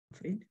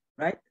laughing,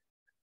 right?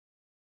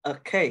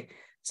 Okay,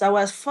 so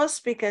our first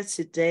speaker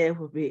today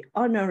will be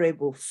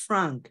Honorable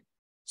Frank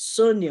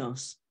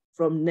Soonius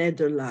from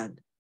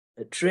Netherlands,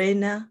 a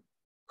trainer,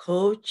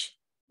 coach,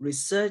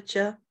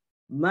 researcher,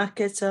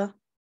 marketer,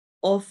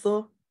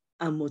 author,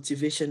 and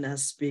motivational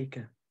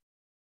speaker.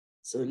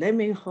 So let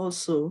me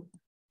also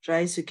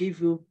try to give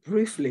you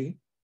briefly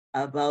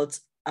about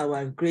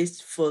our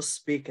great first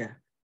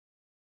speaker.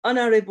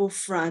 Honorable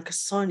Frank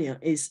Soonius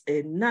is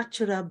a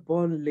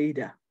natural-born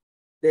leader,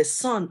 the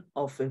son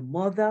of a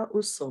mother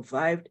who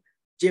survived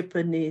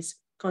Japanese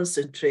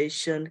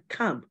concentration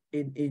camp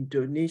in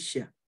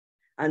Indonesia,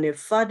 and a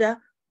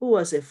father who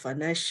was a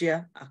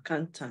financial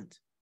accountant.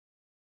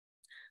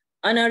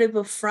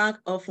 Honorable Frank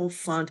often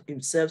found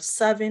himself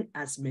serving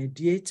as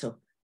mediator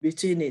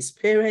between his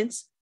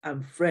parents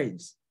and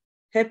friends,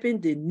 helping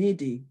the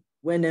needy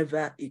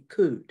whenever he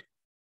could.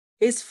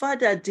 His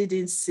father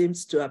didn't seem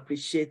to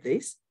appreciate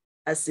this,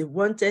 as he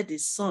wanted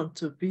his son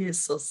to be a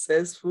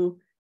successful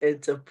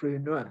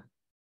entrepreneur.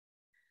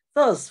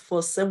 Thus,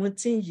 for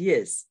 17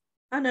 years,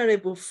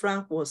 Honorable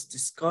Frank was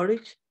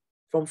discouraged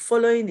from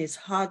following his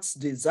heart's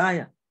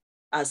desire,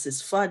 as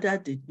his father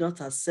did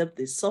not accept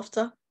the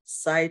softer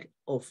side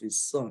of his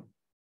son.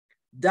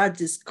 That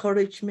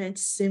discouragement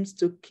seems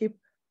to keep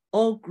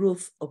all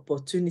growth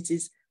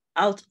opportunities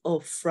out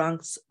of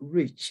Frank's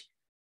reach,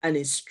 and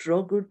he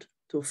struggled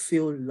to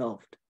feel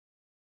loved.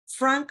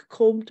 Frank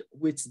coped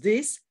with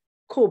this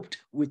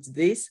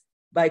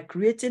by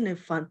creating a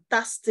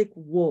fantastic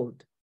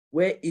world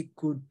where he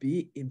could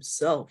be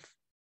himself.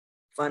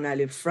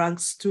 Finally, Frank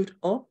stood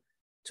up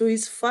to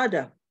his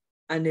father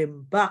and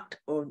embarked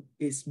on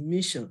his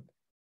mission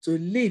to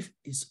live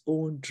his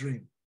own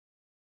dream.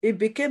 He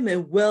became a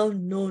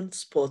well-known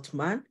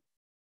sportsman,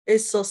 a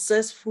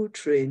successful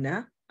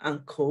trainer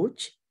and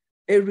coach,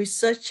 a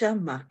researcher,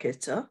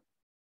 marketer,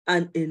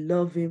 and a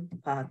loving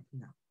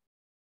partner.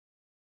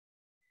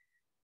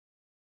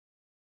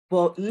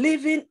 But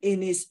living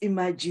in his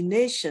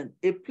imagination,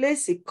 a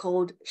place he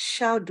called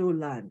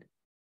Shadowland,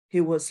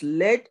 he was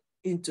led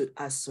into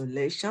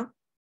isolation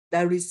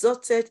that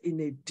resulted in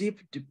a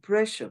deep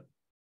depression,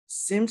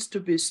 seems to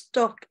be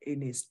stuck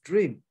in his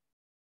dream.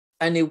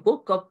 And he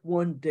woke up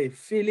one day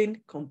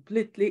feeling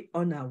completely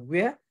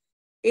unaware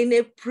in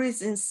a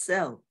prison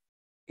cell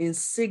in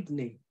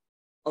Sydney,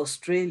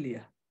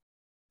 Australia.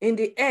 In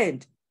the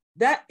end,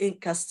 that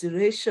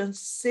incarceration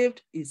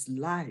saved his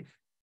life,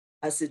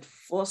 as it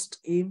forced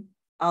him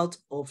out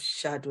of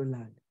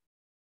Shadowland.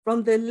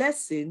 From the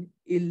lesson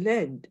he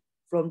learned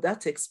from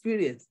that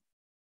experience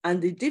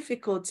and the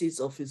difficulties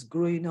of his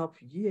growing up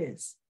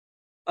years,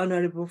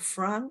 Honorable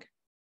Frank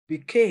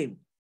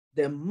became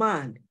the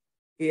man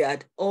he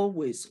had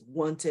always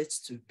wanted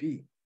to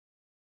be.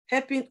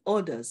 Helping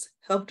others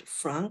helped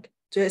Frank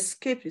to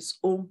escape his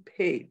own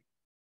pain.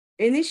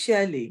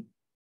 Initially,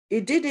 he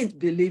didn't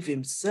believe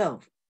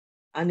himself,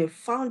 and he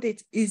found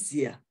it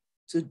easier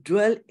to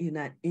dwell in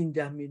an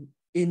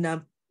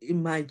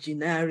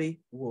imaginary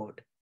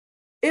world.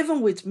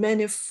 Even with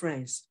many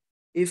friends,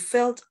 he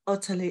felt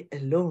utterly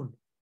alone.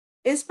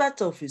 In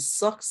spite of his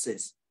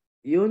success,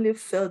 he only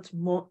felt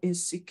more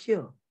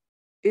insecure.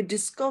 He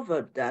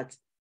discovered that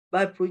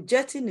by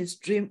projecting his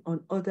dream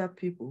on other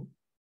people,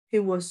 he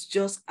was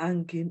just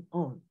hanging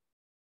on,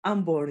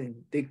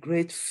 harboring the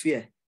great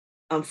fear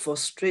and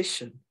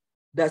frustration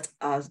that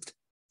had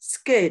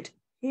scared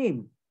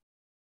him.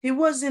 He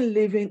wasn't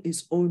living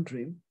his own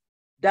dream.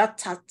 That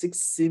tactic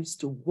seems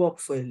to work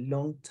for a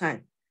long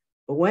time.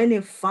 But when he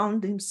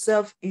found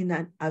himself in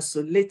an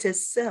isolated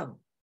cell,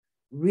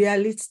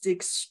 reality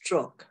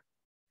struck.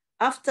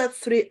 After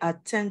 3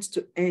 attempts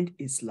to end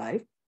his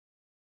life,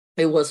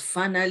 he was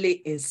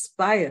finally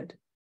inspired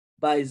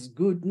by his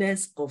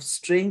goodness of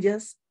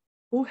strangers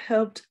who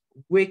helped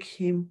wake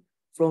him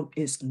from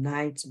his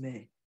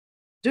nightmare.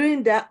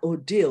 During that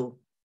ordeal,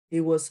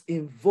 he was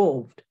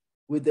involved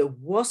with the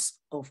worst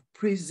of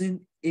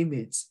prison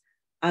inmates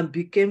and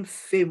became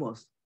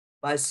famous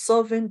by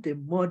solving the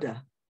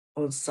murder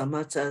on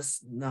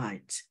Samantha's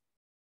night.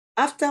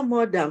 After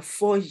more than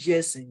 4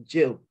 years in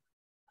jail,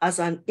 as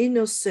an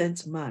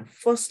innocent man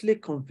falsely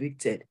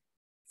convicted,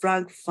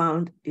 Frank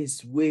found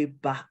his way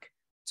back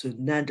to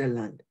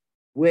Netherlands,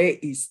 where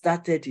he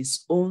started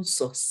his own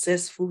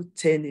successful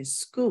tennis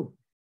school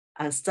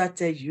and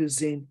started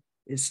using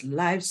his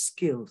life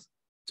skills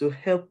to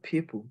help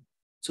people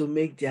to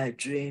make their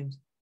dreams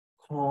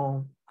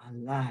come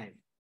alive.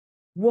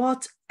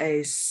 What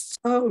a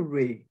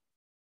story.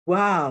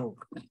 Wow.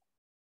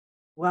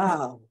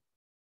 Wow.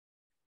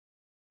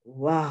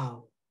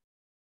 Wow.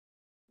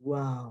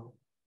 Wow.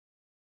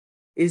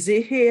 Is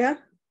he here?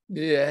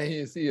 Yeah,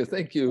 he's here.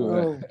 Thank you.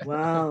 Oh,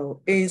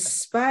 wow.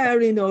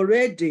 Inspiring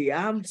already.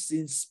 I'm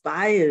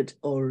inspired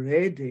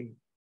already.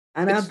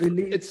 And I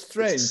believe it's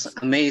strange. It's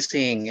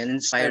amazing and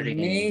inspiring.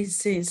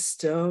 Amazing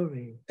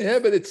story. Yeah,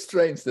 but it's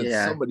strange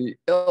that somebody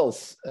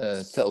else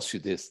tells you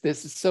this.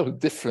 This is so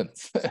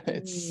different.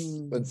 It's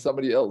when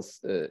somebody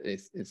else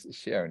is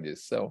sharing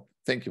this. So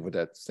thank you for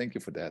that. Thank you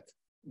for that.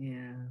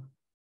 Yeah.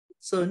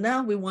 So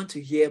now we want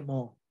to hear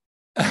more.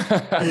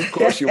 Of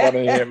course you want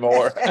to hear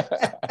more.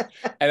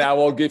 And I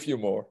will give you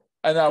more.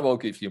 And I will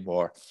give you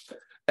more.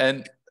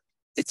 And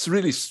it's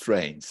really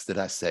strange that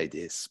I say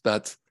this,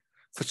 but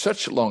for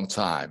such a long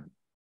time,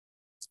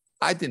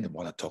 I didn't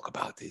want to talk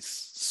about this.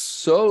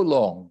 So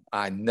long,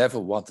 I never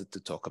wanted to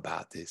talk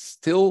about this.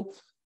 Till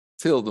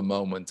the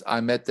moment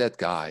I met that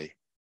guy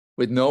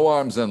with no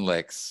arms and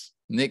legs,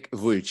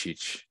 Y.Y.C.I.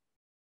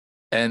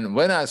 And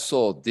when I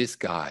saw this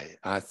guy,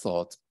 I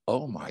thought,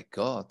 oh my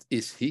God,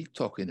 is he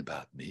talking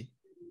about me?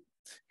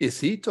 Is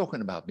he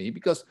talking about me?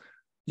 Because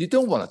you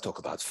don't want to talk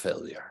about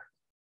failure.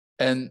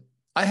 And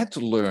I had to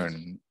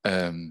learn,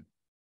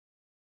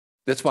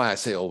 that's why I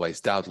say always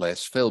doubt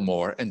less, fail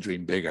more, and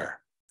dream bigger.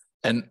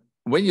 And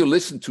when you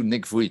listen to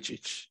Y.Y.C.I,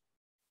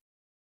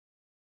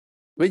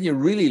 when you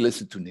really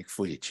listen to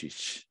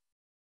Y.Y.C.I,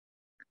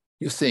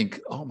 you think,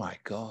 oh my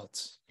God,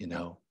 you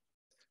know,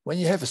 when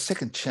you have a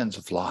second chance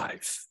of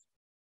life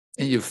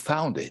and you've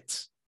found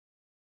it,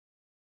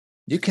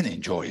 you can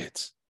enjoy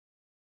it.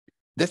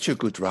 That's your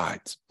good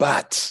right.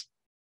 But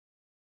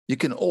you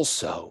can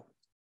also,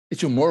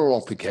 it's your moral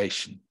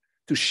obligation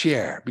to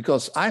share,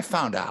 because I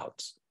found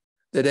out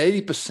that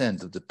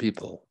 80% of the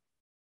people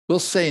will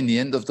say in the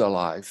end of their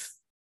life,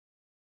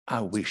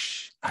 I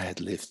wish I had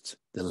lived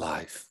the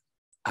life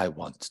I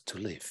want to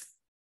live.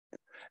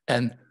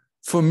 And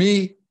for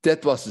me,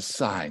 that was a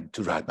sign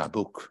to write my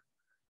book.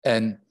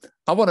 And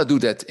I want to do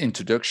that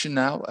introduction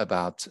now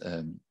about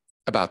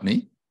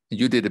me.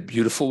 You did a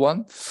beautiful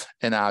one,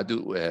 and I'll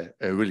do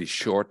a really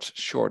short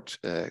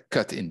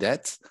cut in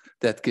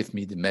that gives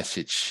me the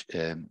message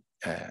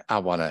I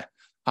want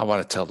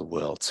to tell the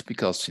world,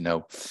 because, you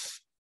know,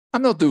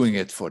 I'm not doing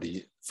it for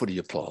the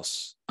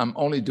applause. I'm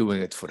only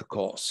doing it for the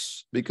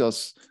cause,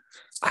 because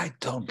I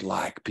don't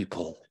like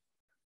people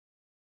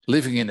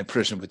living in a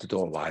prison with the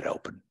door wide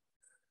open.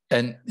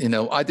 And, you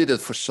know, I did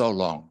it for so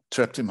long,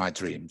 trapped in my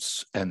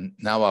dreams. And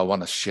now I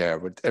want to share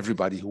with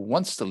everybody who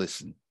wants to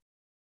listen.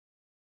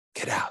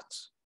 Get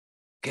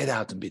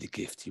out and be the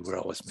gift you were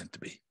always meant to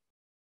be.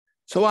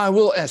 So I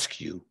will ask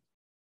you,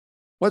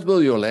 what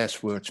will your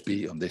last words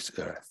be on this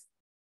earth?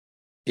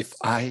 If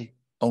I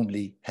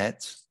only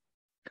had?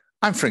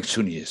 I'm Frank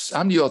Soonius.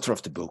 I'm the author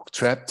of the book,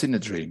 Trapped in a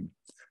Dream,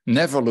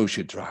 Never Lose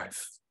Your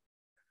Drive.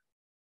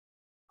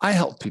 I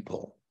help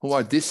people who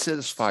are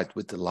dissatisfied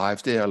with the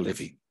life they are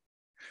living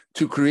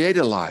to create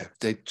a life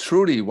they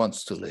truly want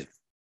to live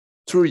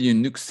through a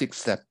unique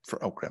 6-step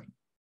program,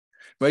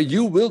 where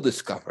you will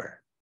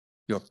discover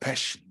your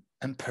passion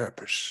and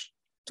purpose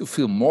to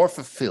feel more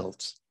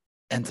fulfilled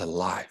and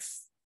alive.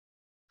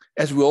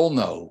 As we all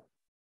know,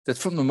 that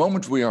from the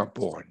moment we are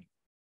born,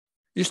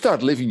 you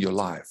start living your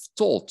life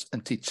taught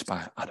and taught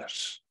by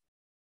others.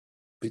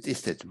 But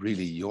is that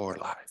really your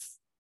life?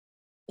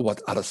 Or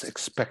what others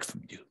expect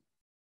from you?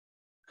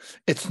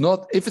 If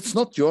it's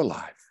not your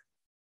life,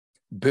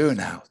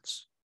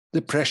 burnout,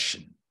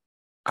 depression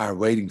are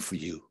waiting for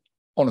you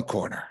on a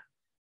corner.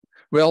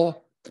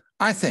 Well,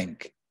 I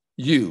think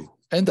you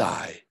and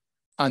I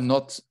are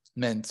not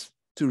meant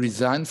to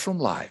resign from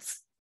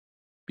life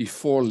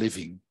before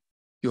living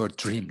your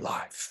dream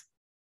life.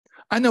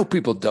 I know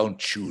people don't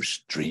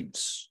choose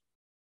dreams.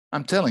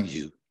 I'm telling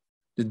you,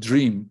 the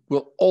dream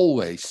will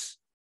always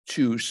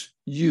choose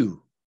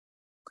you.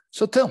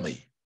 So tell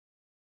me,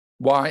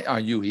 why are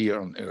you here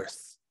on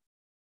earth?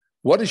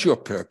 What is your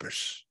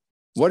purpose?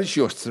 What is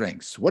your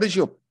strength? What is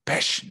your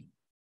passion?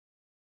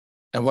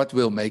 And what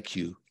will make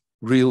you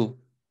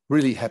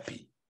really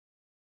happy?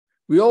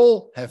 We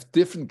all have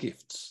different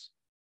gifts,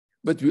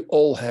 but we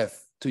all have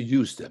to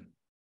use them.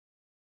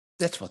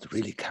 That's what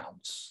really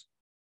counts.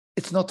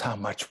 It's not how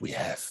much we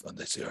have on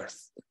this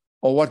earth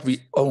or what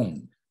we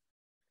own.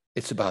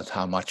 It's about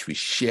how much we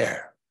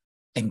share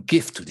and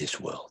give to this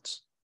world.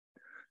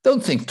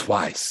 Don't think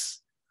twice.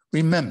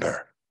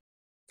 Remember,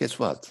 guess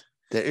what?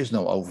 There is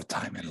no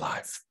overtime in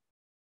life.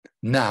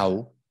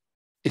 Now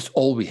is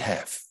all we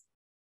have.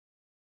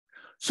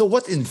 So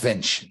what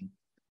invention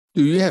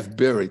do you have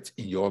buried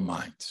in your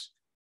mind?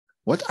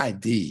 What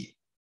idea,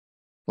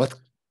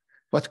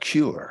 what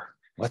cure,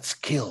 what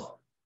skill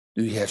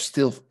do you have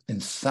still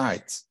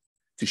inside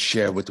to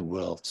share with the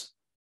world?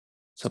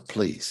 So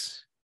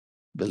please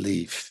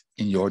believe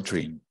in your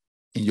dream,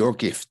 in your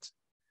gift.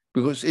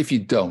 Because if you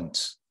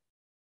don't,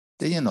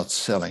 then you're not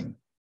selling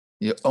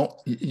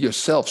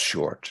yourself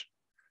short,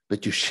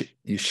 but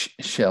you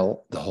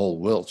sell the whole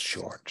world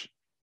short.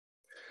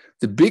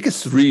 The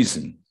biggest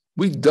reason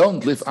we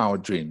don't live our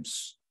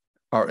dreams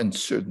are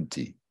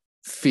uncertainty,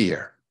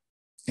 fear,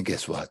 and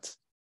guess what?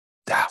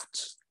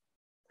 Doubt.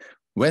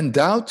 When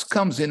doubt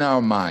comes in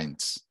our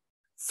minds,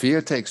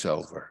 fear takes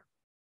over,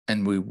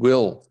 and we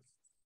will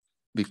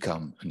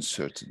become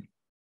uncertain.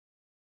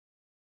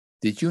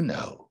 Did you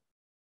know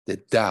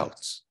that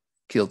doubt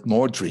killed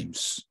more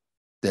dreams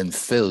than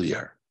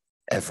failure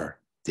ever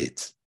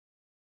did?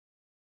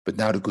 But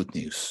now the good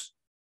news.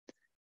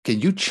 Can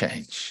you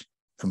change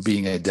from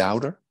being a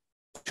doubter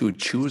to a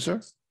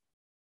chooser?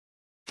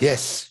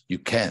 Yes, you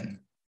can.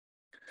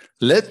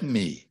 Let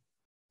me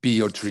be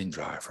your dream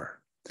driver.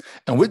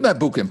 And with my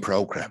book and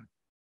program,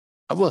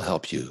 I will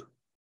help you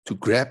to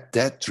grab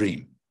that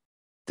dream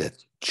that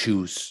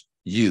chooses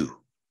you,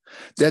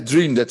 that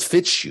dream that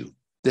fits you,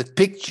 that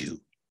picked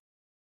you.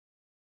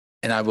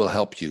 And I will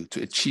help you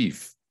to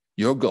achieve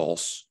your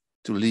goals,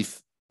 to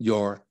live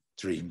your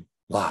dream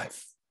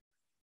life.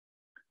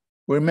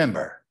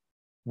 Remember,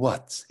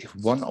 what if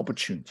one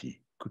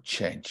opportunity could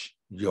change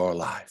your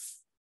life?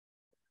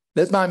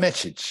 Let my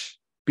message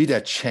be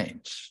that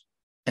change,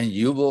 and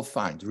you will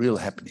find real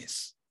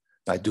happiness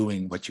by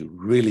doing what you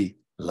really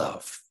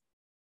love.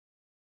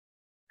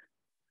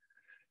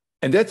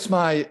 And that's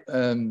my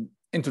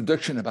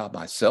introduction about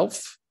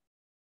myself.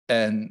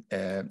 And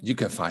you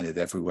can find it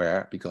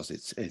everywhere because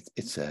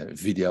it's a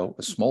video,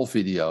 a small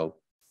video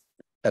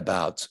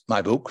about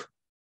my book,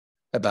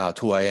 about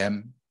who I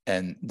am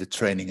and the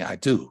training I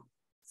do.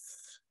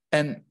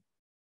 And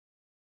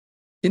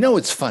you know,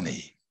 it's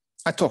funny.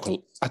 I talk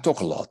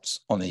a lot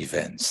on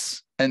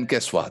events, and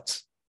guess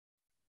what?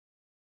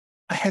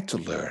 I had to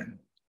learn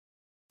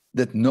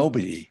that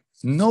nobody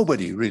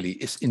really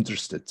is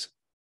interested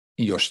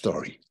in your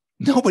story.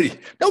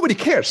 Nobody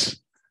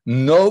cares.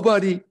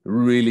 Nobody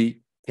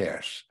really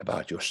cares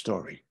about your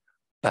story.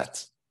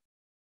 But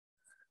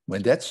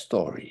when that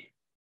story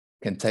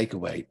can take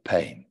away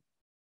pain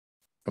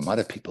from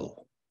other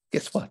people,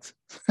 guess what?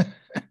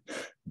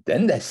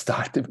 Then they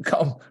start to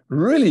become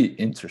really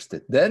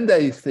interested. Then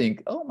they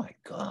think, oh my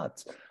God,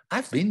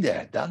 I've been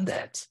there, done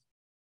that.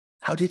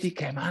 How did he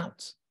come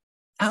out?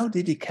 How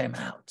did he come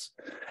out?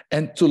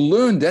 And to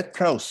learn that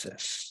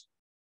process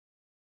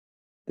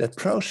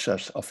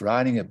of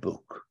writing a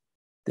book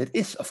that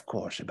is, of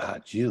course,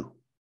 about you,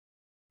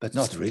 but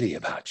not really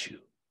about you.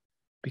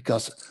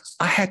 Because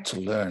I had to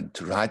learn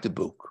to write a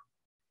book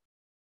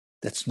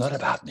that's not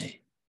about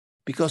me.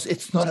 Because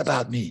it's not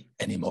about me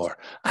anymore.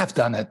 I've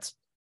done it.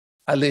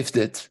 I lived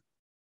it.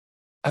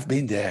 I've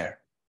been there.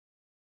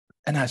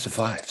 And I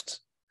survived.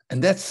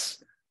 And that's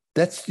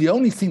the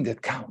only thing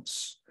that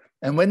counts.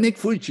 And when Nick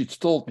Vujicic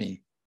told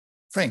me,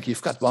 Frank,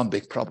 you've got one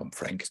big problem,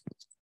 Frank.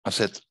 I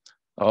said,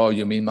 oh,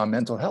 you mean my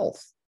mental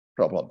health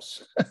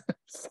problems?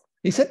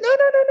 He said,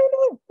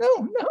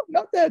 no,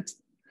 not that.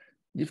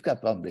 You've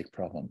got one big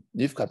problem.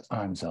 You've got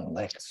arms and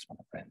legs, my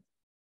friend.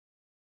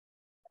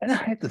 And I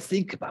had to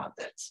think about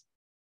that.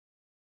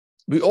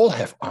 We all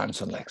have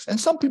arms and legs. And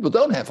some people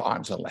don't have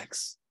arms and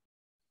legs.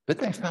 But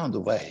they found a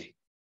way.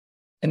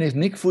 And if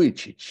Nick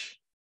Vujicic,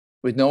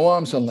 with no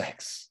arms and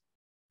legs,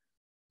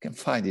 can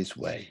find his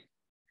way,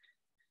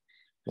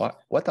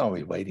 what are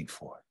we waiting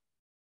for?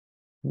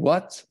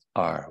 What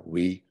are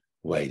we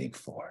waiting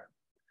for?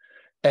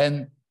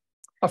 And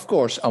of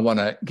course, I want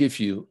to give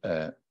you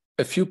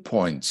a few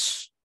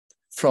points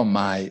from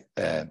my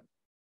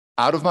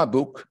out of my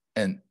book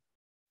and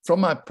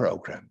from my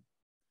program,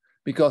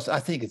 because I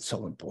think it's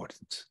so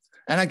important.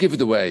 And I give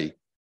it away,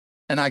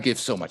 and I give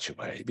so much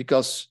away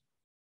because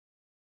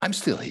I'm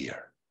still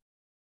here.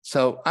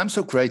 So I'm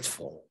so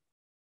grateful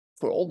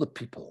for all the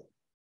people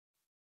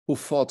who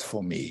fought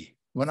for me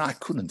when I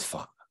couldn't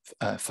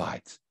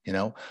fight. You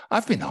know,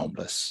 I've been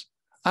homeless.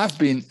 I've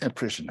been a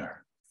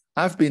prisoner.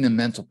 I've been a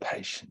mental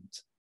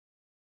patient.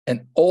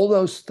 And all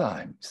those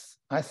times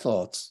I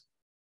thought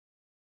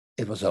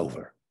it was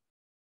over.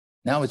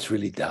 Now it's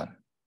really done.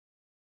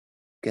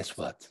 Guess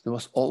what? There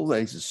was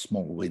always a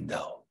small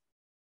window.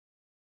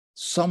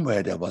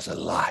 Somewhere there was a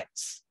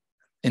light.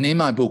 And in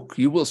my book,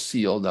 you will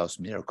see all those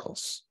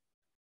miracles.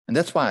 And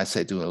that's why I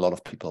say to a lot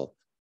of people,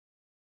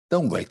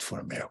 don't wait for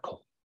a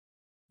miracle.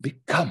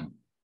 Become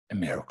a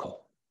miracle.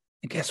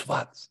 And guess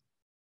what?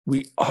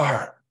 We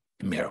are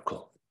a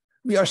miracle.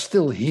 We are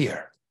still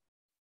here.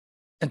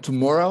 And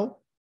tomorrow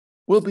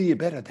will be a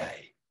better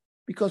day.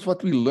 Because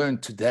what we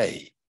learned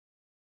today,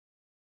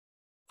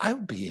 I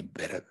will be a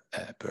better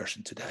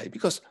person today.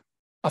 Because,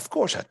 of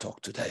course, I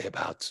talked today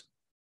about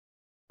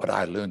what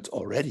I learned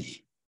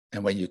already.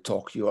 And when you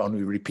talk, you're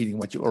only repeating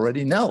what you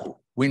already know.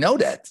 We know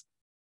that.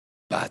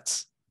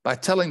 But by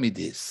telling me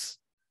this,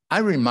 I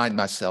remind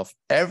myself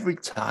every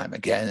time,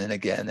 again and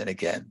again and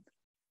again.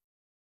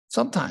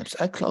 Sometimes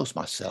I close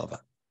myself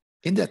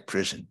in that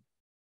prison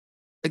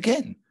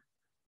again,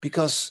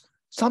 because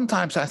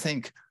sometimes I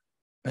think,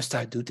 must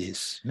I do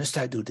this? Must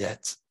I do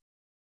that?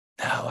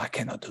 No, I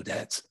cannot do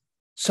that.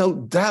 So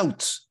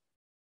doubt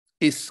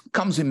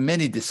comes in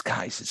many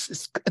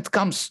disguises. It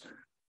comes,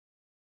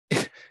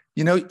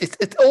 you know,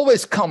 it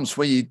always comes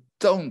when you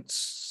don't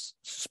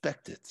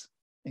suspect it.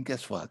 And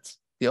guess what?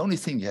 The only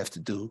thing you have to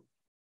do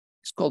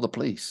is call the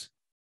police.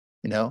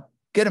 You know,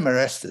 get them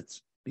arrested,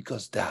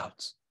 because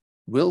doubt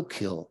will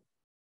kill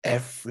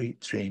every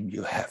dream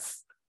you have.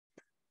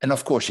 And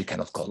of course, you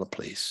cannot call the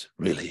police,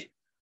 really.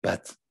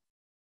 But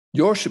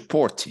your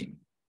support team,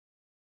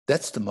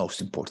 that's the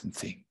most important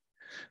thing.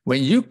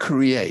 When you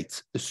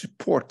create a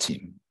support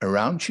team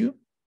around you,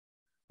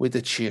 with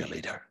a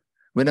cheerleader,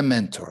 with a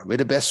mentor,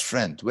 with a best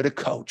friend, with a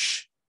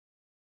coach,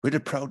 with a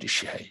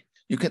protege,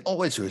 you can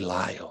always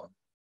rely on.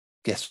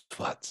 Guess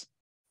what?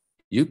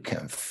 You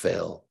can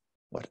fail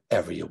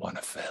whatever you want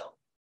to fail.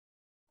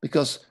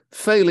 Because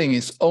failing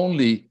is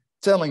only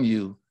telling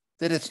you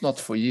that it's not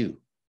for you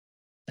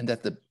and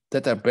that the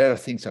that there better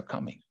things are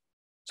coming.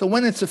 So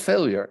when it's a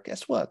failure,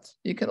 guess what?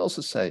 You can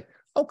also say,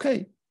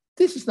 okay,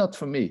 this is not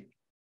for me,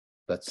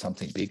 but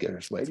something bigger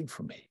is waiting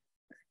for me.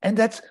 And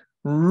that's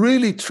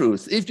really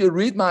truth. If you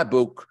read my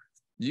book,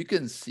 you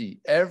can see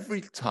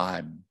every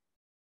time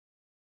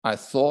I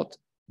thought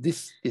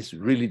this is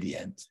really the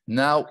end.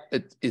 Now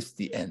it is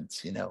the end,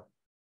 you know.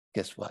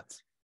 Guess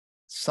what?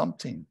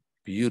 Something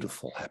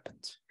beautiful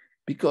happened,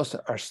 because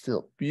there are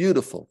still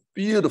beautiful,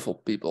 beautiful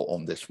people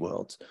on this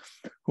world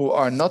who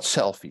are not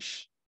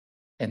selfish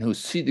and who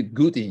see the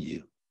good in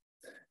you.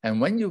 And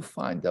when you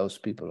find those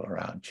people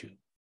around you,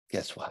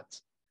 guess what?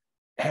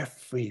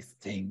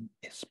 Everything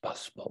is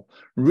possible.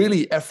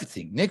 Really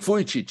everything. Nick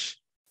Vujicic,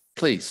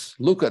 please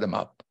look at him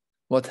up.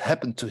 What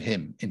happened to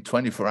him in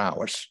 24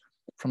 hours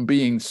from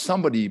being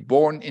somebody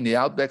born in the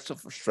outbacks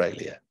of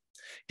Australia.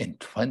 In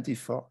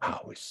 24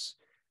 hours,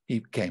 he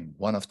became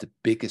one of the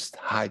biggest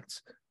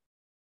hyped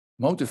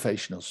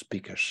motivational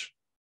speakers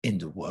in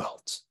the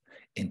world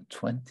in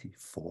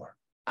 24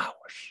 hours.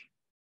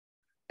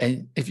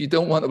 And if you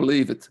don't want to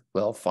believe it,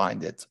 well,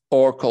 find it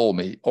or call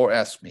me or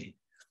ask me,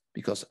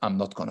 because I'm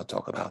not going to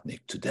talk about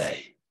Nick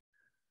today.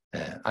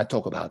 I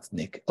talk about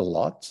Nick a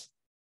lot,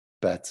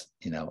 but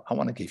you know, I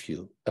want to give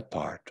you a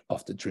part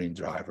of the Dream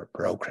Driver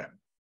program.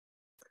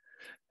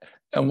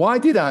 And why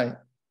did I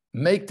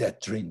make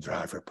that Dream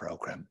Driver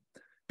program?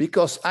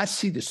 Because I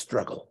see the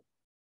struggle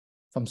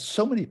from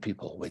so many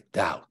people with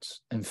doubt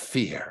and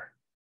fear.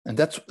 And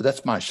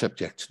that's my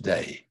subject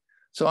today.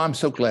 So I'm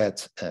so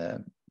glad,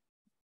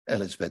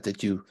 Elizabeth,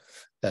 that you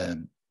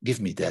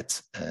give me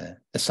that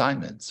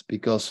assignment,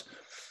 because,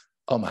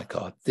 oh my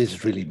God, this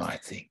is really my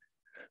thing.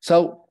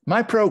 So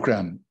my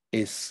program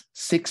is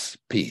 6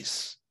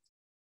 P's.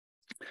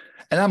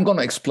 And I'm going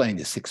to explain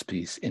the 6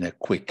 P's in a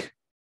quick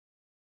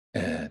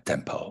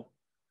tempo.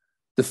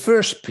 The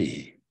first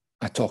P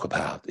I talk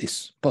about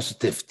is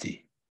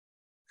positivity.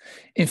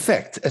 In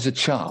fact, as a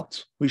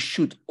child, we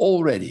should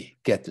already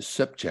get the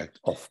subject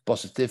of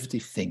positivity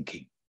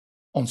thinking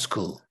on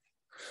school.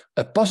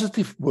 A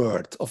positive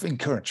word of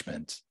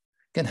encouragement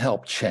can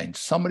help change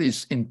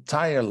somebody's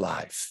entire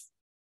life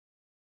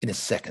in a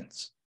second.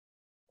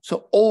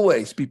 So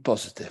always be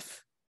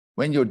positive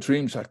when your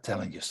dreams are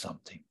telling you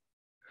something.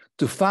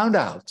 To find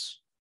out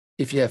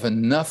if you have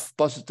enough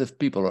positive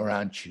people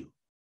around you,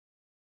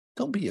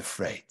 don't be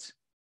afraid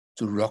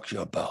to rock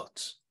your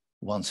boat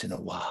once in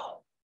a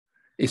while.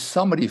 If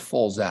somebody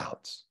falls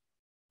out,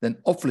 then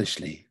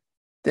obviously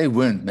they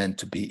weren't meant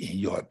to be in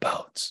your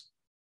boat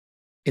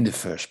in the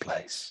first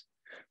place.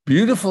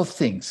 Beautiful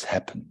things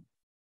happen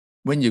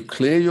when you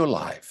clear your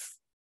life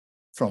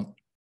from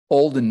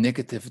all the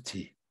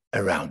negativity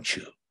around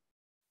you.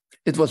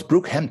 It was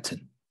Brooke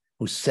Hampton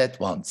who said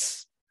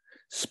once,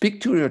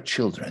 "Speak to your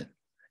children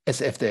as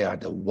if they are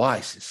the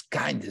wisest,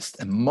 kindest,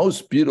 and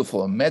most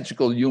beautiful and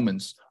magical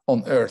humans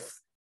on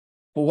earth.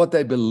 For what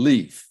they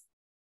believe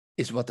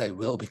is what they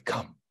will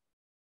become.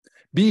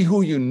 Be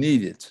who you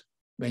needed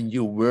when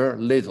you were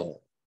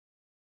little."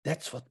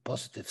 That's what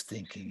positive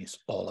thinking is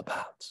all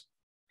about.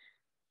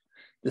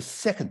 The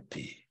second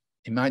P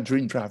in my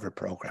Dream Driver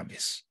program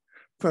is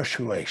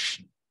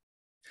persuasion.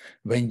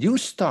 When you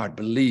start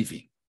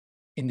believing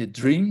in the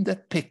dream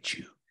that picked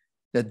you,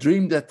 the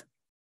dream that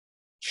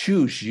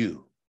chose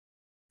you,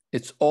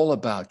 it's all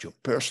about your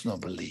personal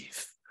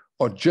belief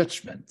or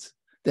judgment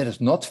that is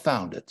not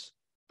founded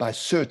by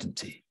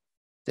certainty.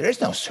 There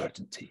is no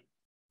certainty.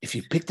 If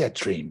you pick that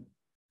dream,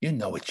 you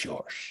know it's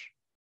yours.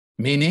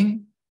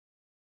 Meaning,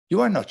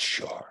 you are not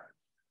sure,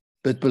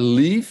 but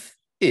believe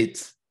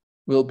it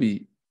will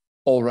be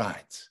all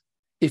right.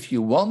 If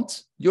you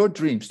want your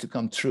dreams to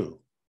come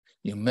true,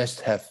 you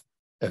must have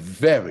a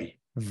very,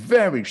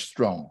 very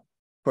strong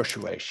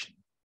persuasion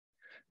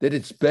that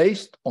it's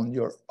based on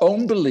your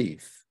own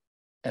belief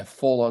and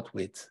followed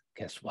with,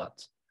 guess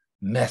what?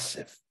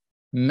 Massive,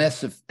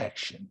 massive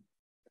action.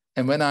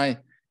 And when I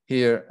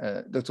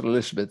hear Dr.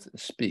 Elizabeth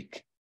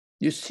speak,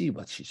 you see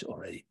what she's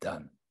already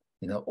done.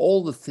 You know,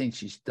 all the things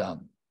she's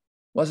done.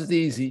 Was it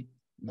easy?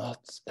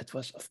 Not. It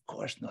was, of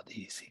course, not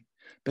easy.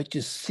 But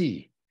you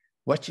see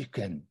what you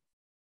can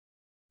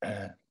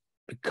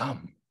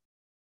become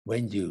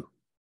when you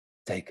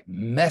take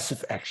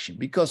massive action,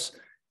 because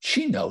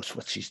she knows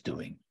what she's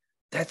doing.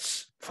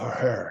 That's for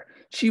her.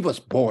 She was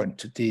born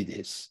to do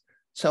this.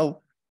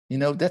 So, you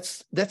know,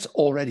 that's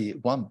already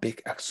one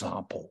big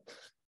example.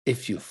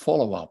 If you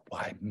follow up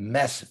by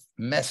massive,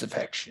 massive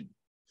action,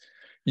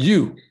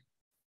 you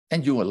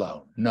and you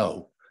alone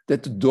know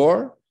that the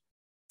door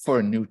for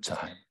a new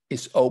time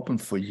is open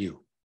for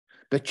you.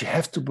 But you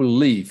have to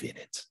believe in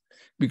it,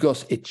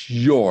 because it's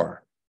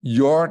your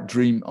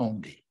dream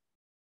only.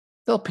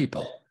 Tell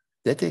people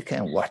that they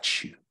can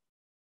watch you.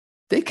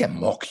 They can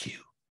mock you.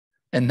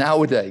 And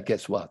nowadays,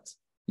 guess what?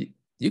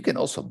 You can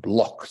also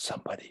block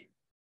somebody,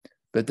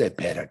 but they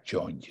better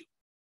join you,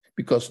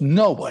 because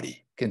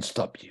nobody can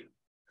stop you.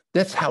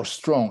 That's how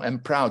strong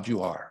and proud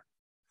you are,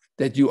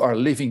 that you are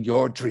living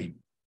your dream.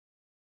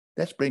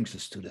 That brings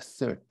us to the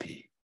third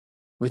P,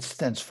 which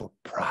stands for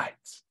pride.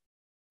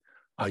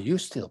 Are you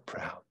still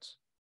proud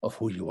of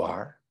who you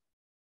are?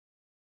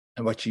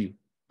 and what you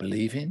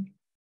believe in.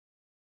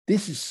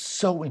 This is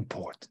so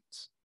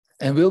important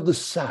and will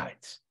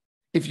decide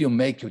if you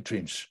make your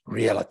dreams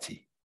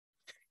reality.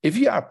 If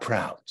you are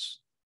proud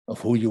of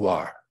who you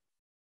are,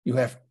 you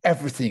have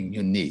everything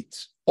you need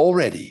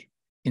already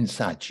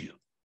inside you.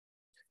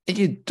 And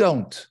you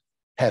don't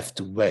have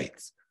to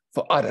wait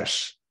for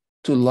others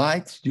to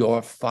light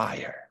your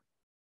fire.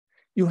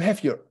 You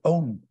have your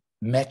own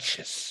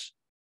matches,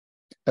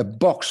 a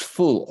box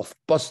full of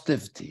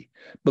positivity,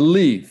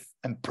 belief,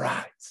 and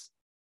pride.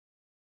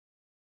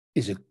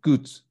 Is a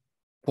good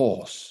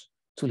pause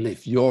to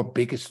live your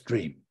biggest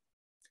dream.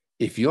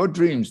 If your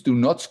dreams do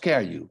not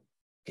scare you,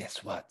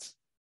 guess what?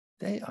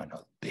 They are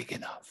not big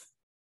enough.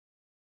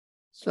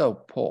 So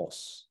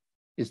pause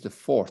is the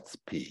fourth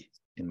P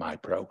in my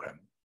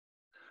program.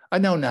 I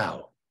know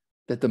now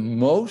that the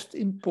most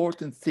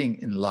important thing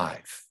in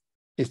life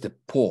is the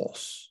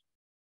pause,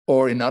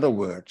 or in other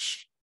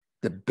words,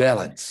 the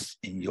balance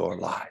in your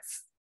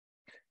life.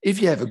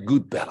 If you have a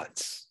good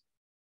balance,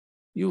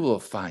 you will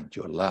find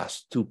your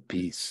last two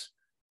P's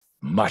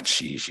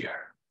much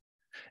easier.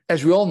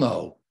 As we all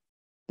know,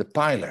 the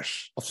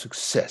pillars of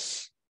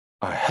success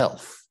are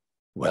health,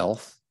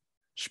 wealth,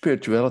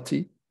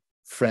 spirituality,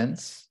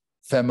 friends,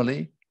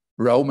 family,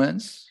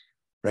 romance,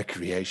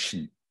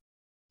 recreation,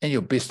 and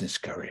your business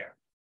career.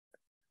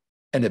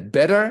 And the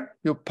better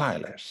your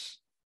pillars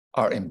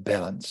are in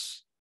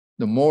balance,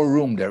 the more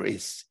room there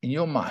is in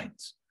your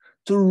mind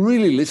to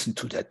really listen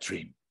to that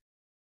dream.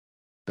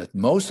 But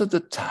most of the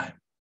time,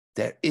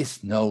 there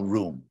is no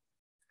room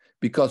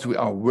because we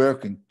are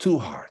working too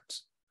hard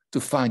to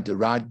find the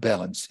right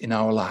balance in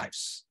our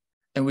lives.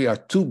 And we are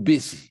too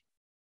busy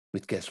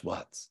with, guess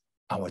what?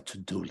 Our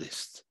to-do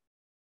list.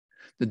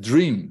 The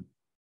dreams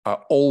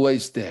are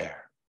always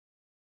there,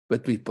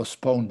 but we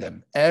postpone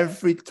them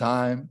every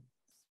time,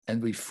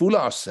 and we fool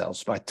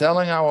ourselves by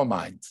telling our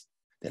mind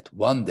that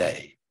one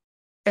day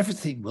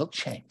everything will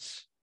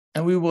change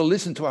and we will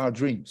listen to our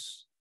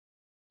dreams.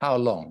 How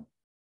long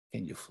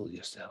can you fool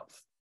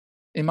yourself?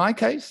 In my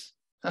case,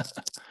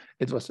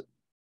 it was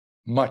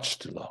much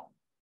too long.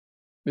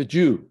 But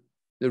you,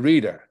 the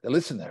reader, the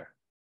listener,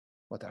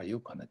 what are you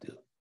going to do?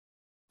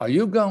 Are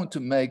you going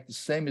to make the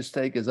same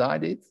mistake as I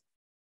did?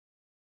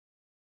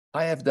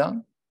 I have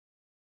done?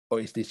 Or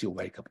is this your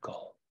wake-up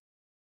call?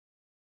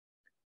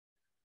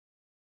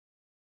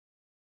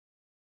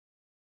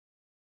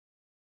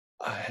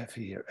 I have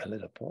here a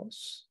little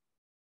pause.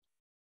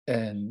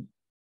 And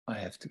I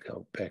have to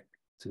go back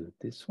to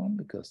this one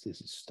because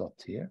this is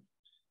stopped here.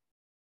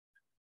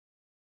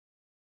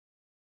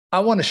 I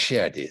want to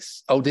share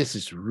this. Oh, this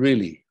is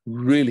really,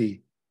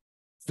 really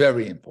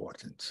very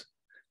important.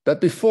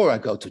 But before I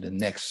go to the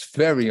next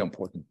very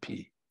important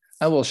P,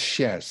 I will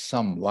share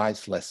some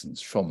wise lessons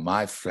from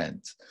my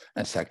friend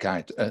and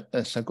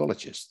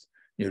psychologist,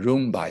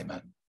 Jeroen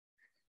Bijman.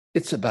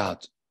 It's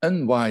about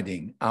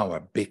unwinding our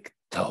big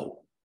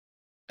toe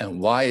and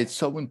why it's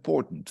so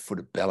important for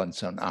the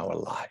balance in our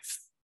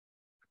life.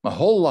 My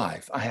whole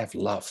life, I have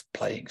loved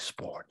playing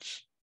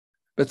sports.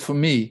 But for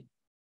me,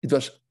 it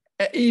was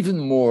even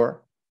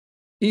more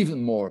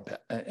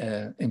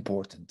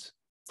important.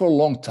 For a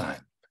long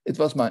time, it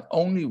was my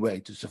only way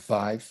to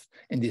survive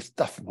in this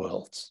tough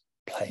world,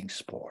 playing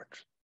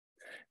sport.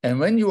 And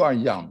when you are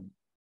young,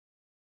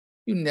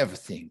 you never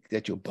think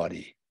that your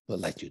body will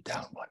let you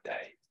down one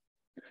day.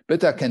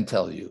 But I can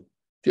tell you,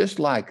 just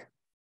like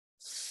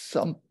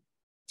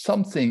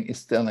something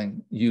is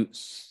telling you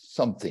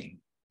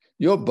something,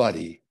 your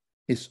body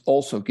is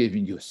also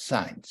giving you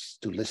signs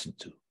to listen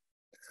to.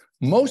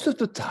 Most of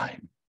the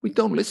time, we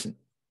don't listen.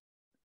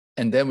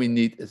 And then we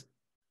need a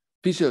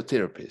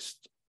physiotherapist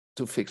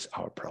to fix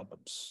our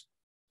problems.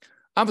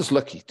 I was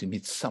lucky to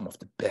meet some of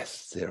the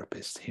best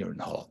therapists here in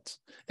Holland,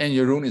 and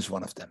Jeroen is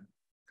one of them.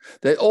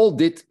 They all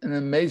did an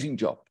amazing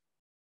job.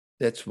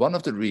 That's one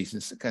of the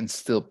reasons I can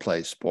still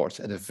play sports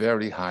at a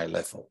very high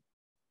level.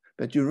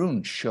 But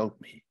Jeroen showed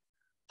me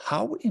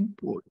how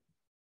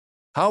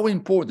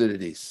important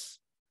it is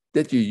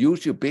that you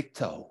use your big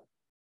toe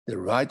the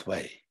right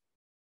way.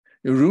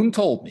 Jeroen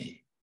told me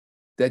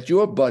that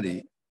your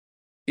body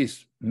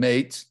is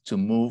made to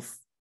move,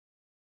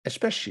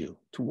 especially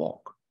to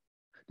walk.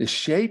 The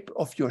shape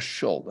of your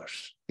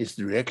shoulders is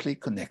directly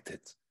connected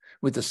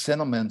with the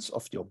sentiments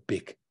of your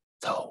big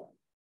toe.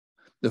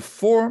 The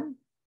form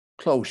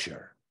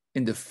closure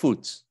in the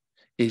foot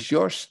is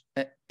yours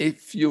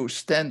if you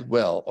stand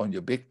well on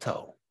your big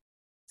toe,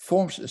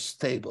 forms a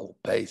stable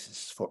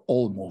basis for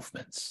all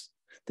movements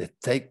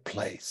that take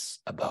place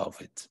above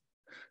it.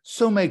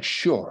 So make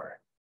sure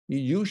you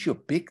use your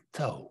big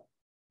toe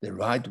the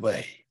right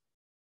way,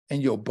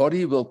 and your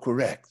body will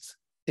correct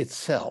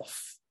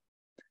itself,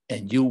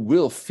 and you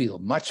will feel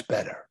much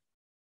better.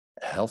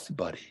 A healthy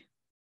body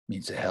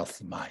means a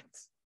healthy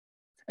mind,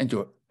 and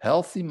your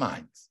healthy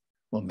mind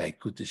will make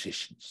good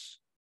decisions,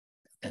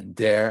 and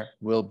there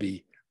will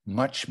be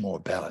much more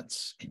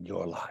balance in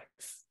your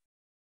life.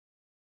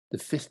 The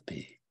fifth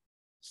P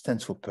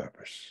stands for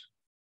purpose,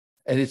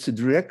 and it's a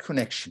direct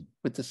connection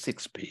with the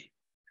sixth P,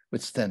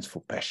 which stands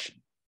for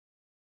passion.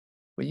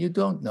 when you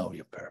don't know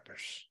your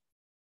purpose,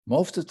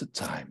 most of the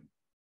time,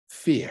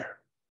 fear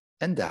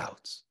and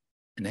doubt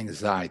and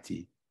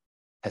anxiety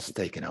has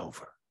taken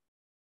over.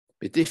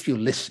 But if you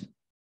listen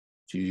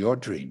to your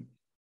dream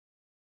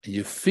and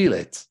you feel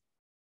it,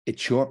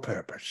 it's your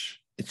purpose,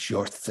 it's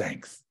your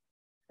strength,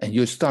 and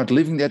you start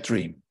living that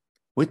dream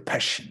with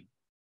passion,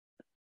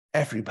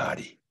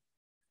 everybody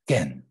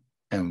can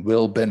and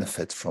will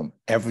benefit from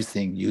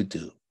everything you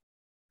do.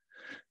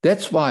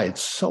 That's why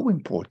it's so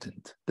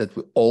important that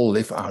we all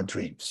live our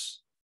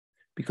dreams,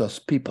 because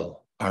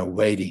people are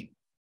waiting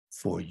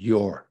for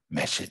your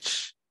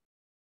message.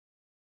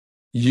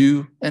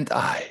 You and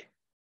I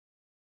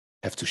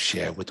have to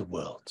share with the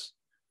world.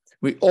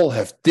 We all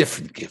have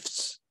different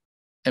gifts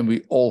and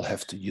we all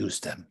have to use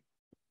them.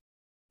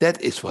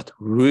 That is what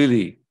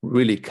really,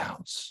 really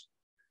counts.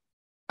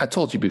 I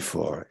told you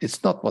before,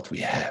 it's not what we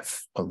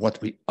have or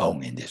what we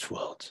own in this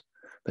world,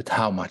 but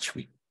how much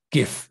we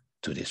give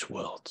to this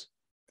world.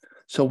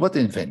 So what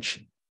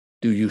invention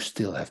do you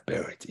still have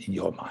buried in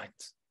your mind?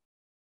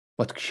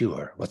 What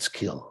cure, what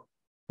skill,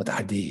 what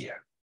idea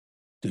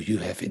do you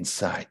have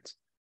inside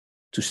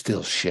to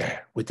still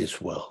share with this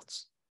world?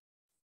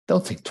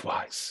 Don't think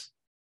twice.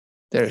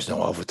 There is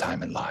no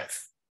overtime in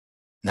life.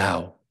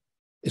 Now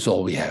is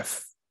all we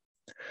have.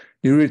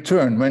 The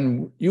return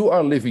when you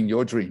are living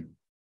your dream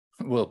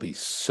will be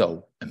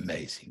so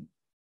amazing.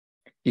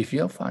 If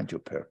you find your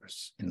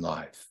purpose in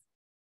life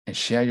and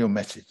share your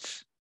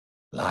message,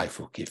 life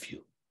will give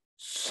you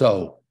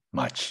so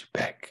much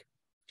back.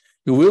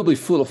 You will be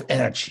full of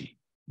energy,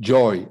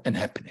 joy, and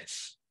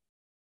happiness.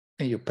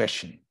 And your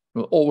passion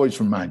will always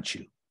remind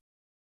you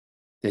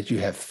that you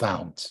have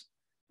found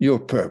your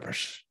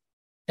purpose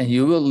and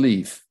you will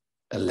leave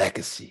a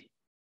legacy.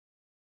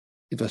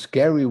 It was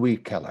Gary W.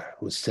 Keller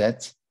who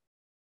said,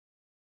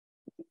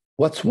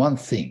 "What's one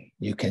thing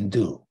you can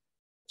do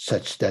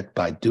such that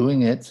by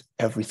doing it,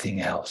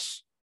 everything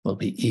else will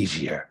be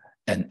easier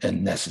and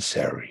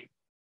unnecessary?"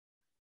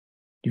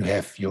 You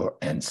have your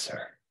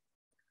answer.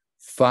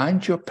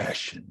 Find your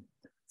passion,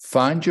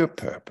 find your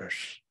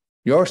purpose,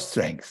 your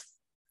strength,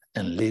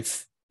 and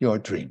live your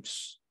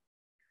dreams.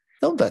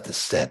 Don't let the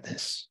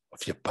sadness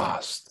of your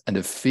past and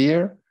the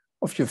fear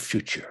of your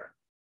future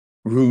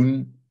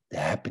ruin the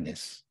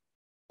happiness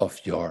of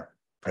your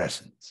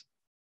present.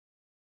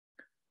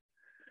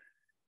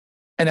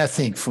 And I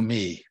think for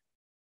me,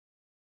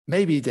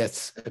 maybe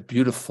that's a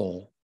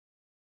beautiful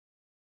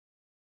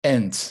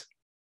end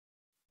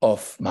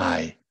of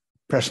my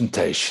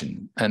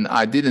presentation. And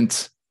I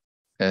didn't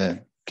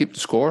keep the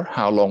score,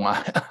 how long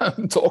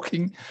I'm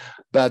talking,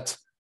 but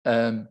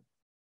I'm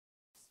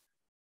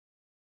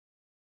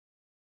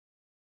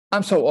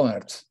so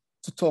honored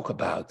to talk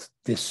about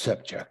this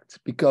subject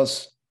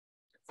because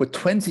for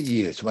 20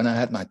 years, when I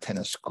had my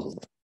tennis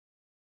school,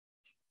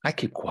 I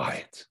keep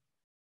quiet.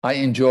 I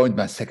enjoyed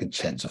my second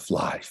chance of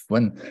life.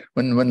 When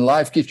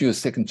life gives you a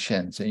second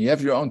chance and you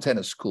have your own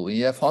tennis school and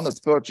you have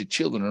 130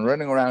 children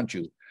running around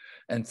you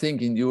and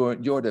thinking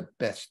you're the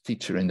best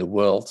teacher in the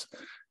world,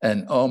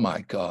 and oh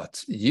my God,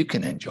 you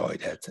can enjoy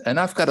that. And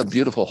I've got a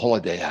beautiful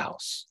holiday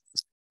house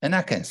and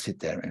I can sit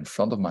there in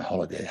front of my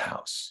holiday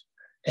house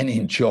and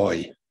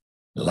enjoy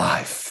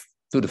life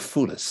to the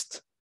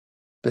fullest.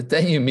 But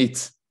then you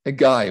meet a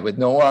guy with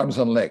no arms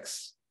and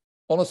legs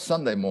on a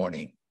Sunday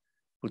morning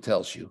who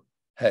tells you,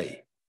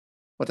 "Hey,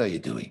 what are you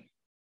doing?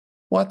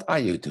 What are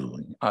you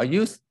doing? Are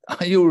you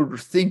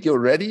think you're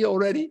ready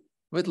already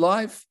with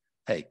life?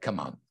 Hey, come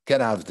on,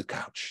 get out of the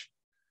couch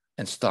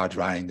and start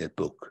writing that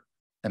book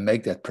and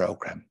make that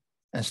program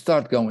and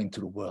start going to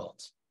the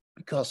world."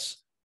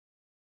 Because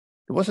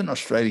there was an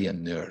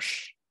Australian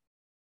nurse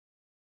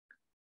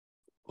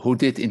who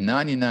did in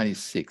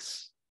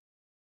 1996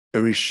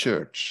 a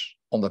research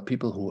on the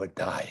people who were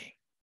dying.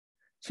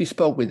 She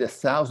spoke with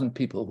 1,000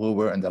 people who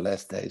were in the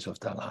last days of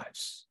their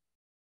lives.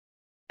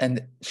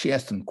 And she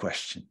asked them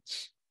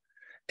questions.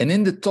 And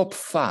in the top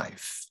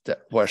 5,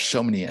 there were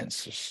so many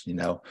answers. You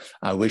know,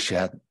 I wish I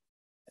had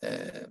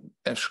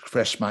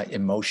expressed my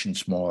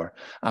emotions more.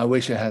 I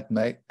wish I had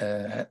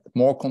had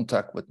more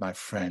contact with my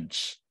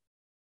friends.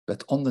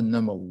 But on the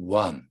number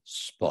 1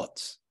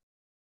 spot,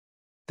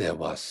 there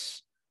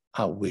was,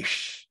 I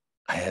wish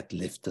I had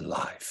lived the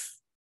life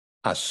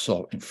I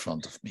saw in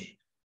front of me.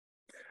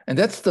 And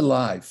that's the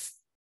life.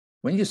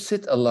 When you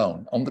sit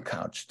alone on the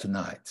couch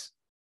tonight,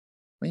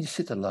 when you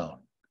sit alone,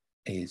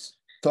 is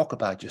talk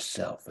about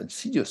yourself and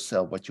see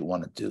yourself what you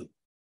want to do.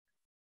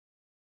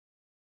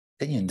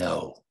 Then you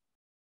know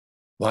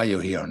why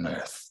you're here on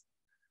earth.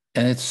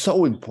 And it's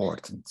so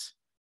important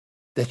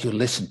that you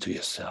listen to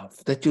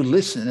yourself, that you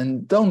listen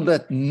and don't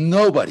let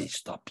nobody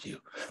stop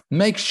you.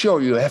 Make sure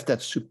you have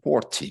that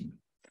support team.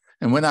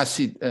 And when I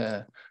see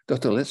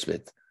Dr.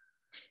 Elizabeth,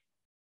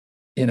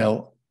 you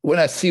know, when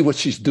I see what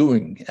she's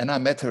doing, and I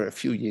met her a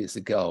few years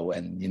ago,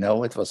 and you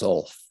know, it was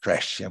all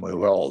fresh, and we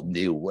were all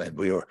new, and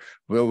we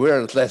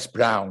were Les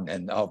Brown,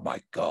 and oh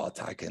my God,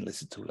 I can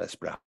listen to Les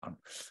Brown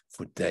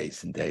for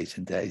days and days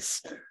and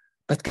days.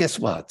 But guess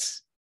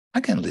what?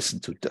 I can listen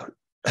to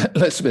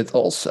Elizabeth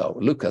also,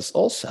 Lucas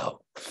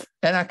also,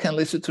 and I can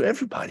listen to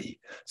everybody.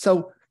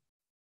 So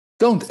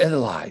don't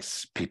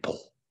analyze people,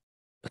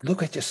 but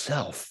look at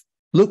yourself.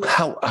 Look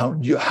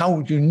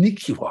how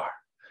unique you are.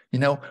 You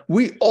know,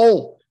 we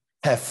all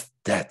have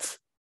that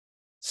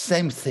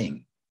same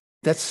thing,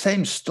 that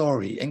same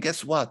story. And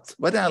guess what?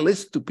 When I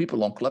listen to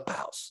people on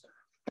Clubhouse,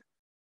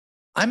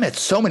 I met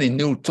so many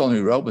new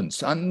Tony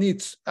Robbins. I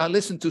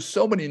listen to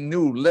so many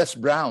new Les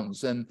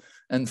Browns and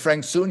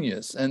Frank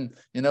Soonius. And,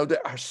 you know,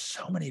 there are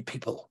so many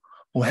people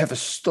who have a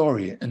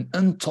story, an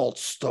untold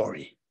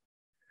story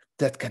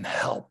that can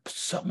help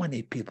so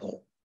many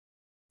people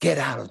get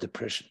out of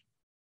depression.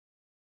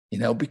 You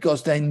know,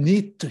 because they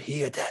need to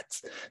hear that.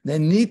 They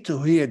need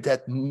to hear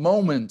that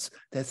moment.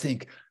 They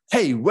think,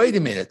 hey, wait a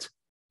minute.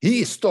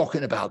 He is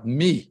talking about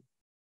me.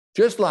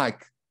 Just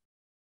like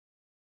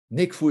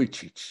Nick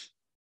Vujicic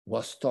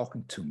was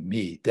talking to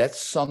me that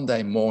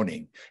Sunday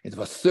morning. It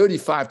was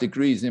 35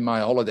 degrees in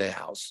my holiday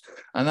house.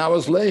 And I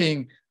was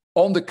laying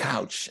on the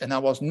couch and I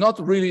was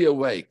not really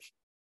awake.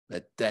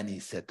 But then he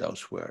said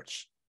those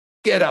words,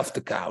 get off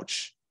the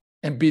couch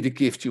and be the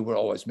gift you were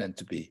always meant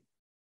to be.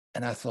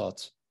 And I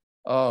thought,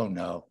 oh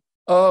no,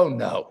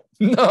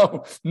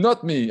 no,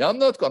 not me. I'm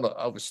not going to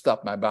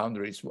overstep my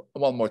boundaries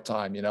one more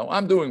time. You know,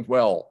 I'm doing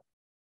well.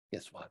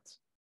 Guess what?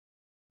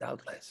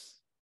 Doubt less,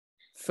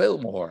 fail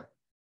more,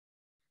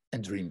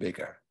 and dream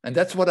bigger. And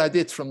that's what I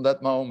did from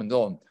that moment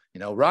on.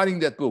 You know, writing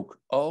that book.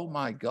 Oh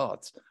my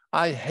God,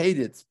 I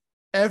hated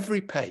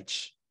every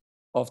page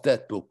of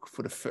that book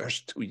for the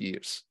first 2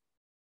 years.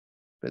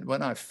 But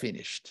when I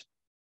finished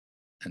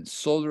and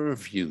saw the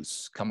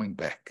reviews coming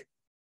back,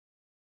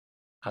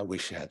 I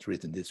wish I had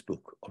written this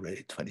book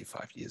already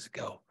 25 years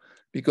ago,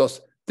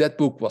 because that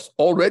book was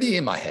already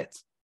in my head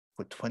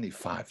for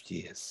 25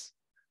 years.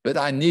 But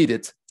I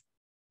needed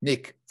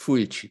Nick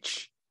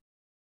Vujicic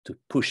to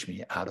push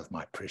me out of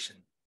my prison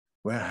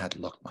where I had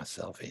locked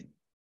myself in.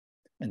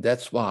 And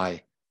that's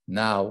why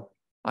now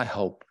I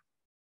hope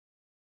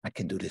I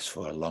can do this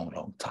for a long,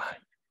 long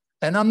time.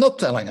 And I'm not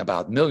telling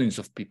about millions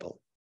of people.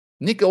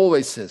 Nick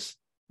always says,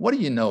 what do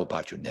you know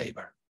about your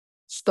neighbor?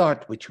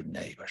 Start with your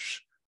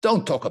neighbors.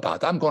 Don't talk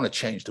about, I'm going to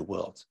change the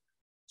world.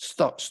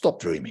 Stop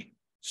dreaming.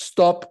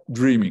 Stop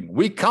dreaming.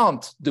 We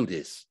can't do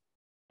this.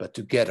 But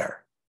together,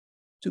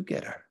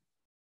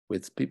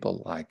 with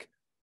people like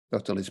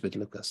Dr. Elizabeth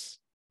Lucas,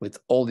 with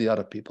all the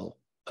other people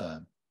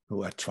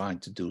who are trying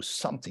to do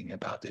something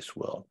about this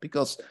world,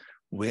 because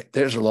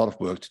there's a lot of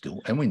work to do.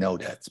 And we know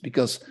that,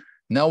 because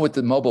now with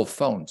the mobile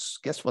phones,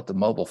 guess what? The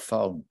mobile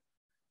phone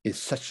is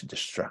such a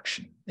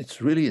destruction.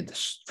 It's really a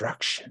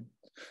destruction.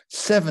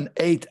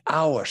 7-8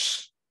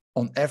 hours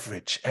on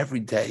average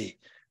every day,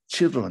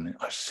 children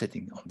are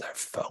sitting on their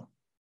phone.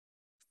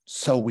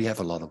 So we have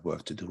a lot of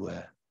work to do,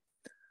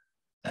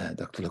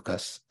 Dr.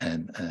 Lucas,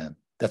 and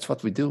that's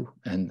what we do.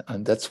 And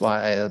that's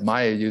why I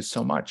admire you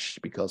so much,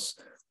 because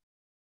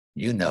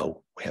you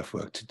know we have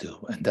work to do.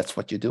 And that's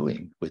what you're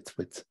doing with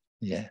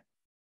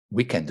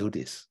we can do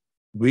this.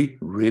 We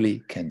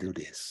really can do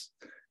this.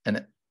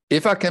 And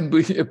if I can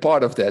be a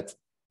part of that,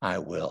 I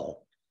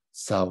will.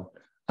 So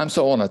I'm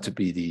so honored to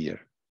be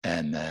here.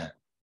 And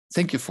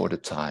thank you for the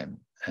time.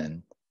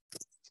 And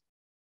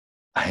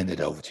I hand it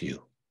over to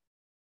you.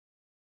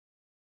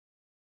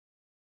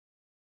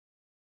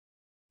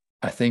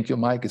 I think your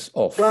mic is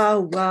off.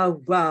 Wow,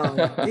 wow, wow.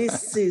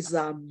 This is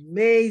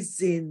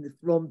amazing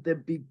from the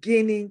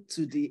beginning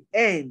to the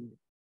end.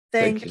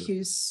 Thank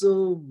you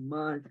so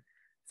much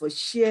for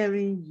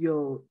sharing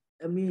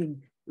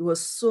it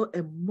was so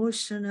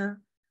emotional,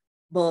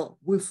 but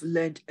we've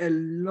learned a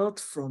lot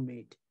from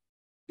it.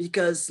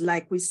 Because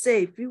like we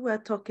say, if we were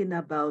talking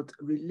about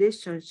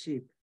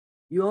relationship,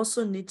 you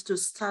also need to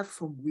start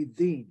from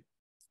within.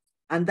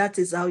 And that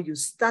is how you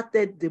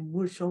started the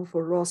motion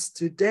for us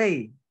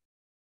today.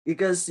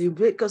 Because you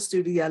make us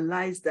to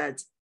realize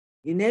that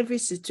in every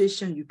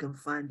situation you can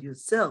find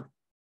yourself,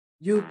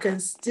 you can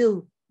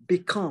still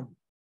become,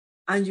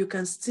 and you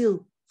can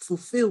still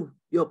fulfill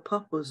your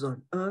purpose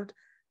on earth,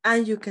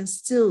 and you can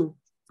still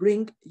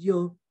bring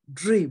your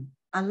dream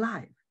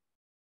alive.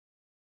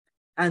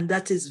 And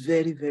that is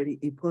very, very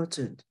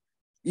important.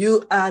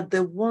 You are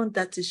the one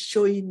that is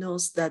showing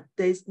us that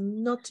there's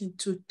nothing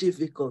too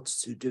difficult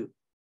to do.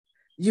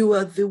 You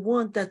are the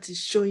one that is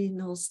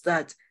showing us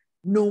that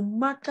no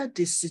matter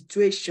the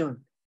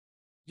situation,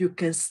 you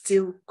can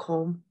still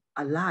come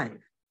alive.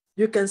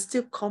 You can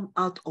still come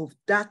out of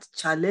that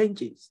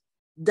challenges,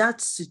 that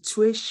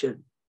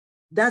situation,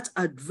 that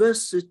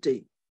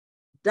adversity,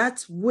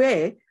 that's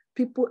where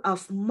people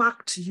have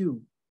marked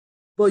you,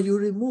 but you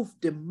remove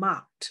the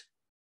mark.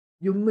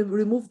 You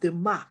remove the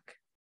mark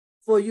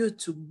for you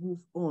to move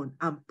on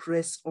and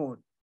press on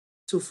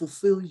to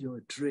fulfill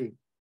your dream.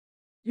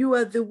 You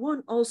are the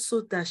one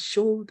also that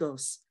showed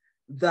us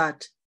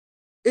that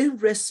in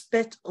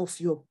respect of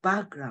your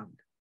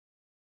background,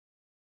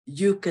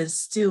 you can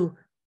still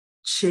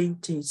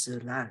change things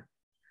in life.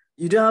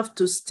 You don't have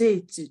to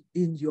stay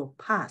in your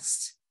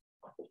past,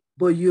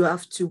 but you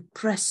have to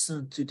press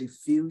on to the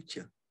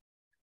future.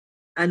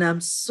 And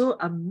I'm so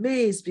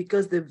amazed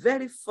because the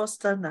very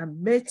first time I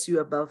met you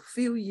about a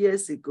few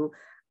years ago,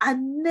 I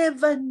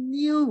never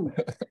knew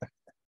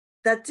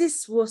that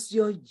this was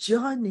your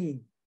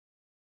journey.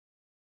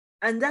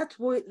 And that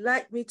would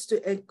like me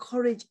to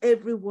encourage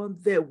everyone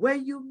there.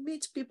 When you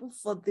meet people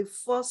for the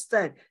first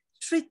time,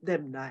 treat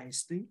them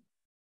nicely,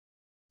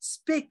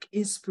 speak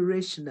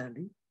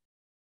inspirationally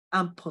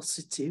and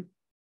positive,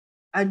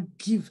 and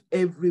give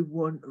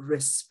everyone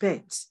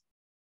respect.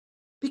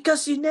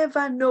 Because you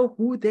never know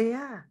who they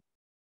are.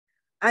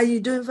 And you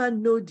don't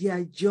even know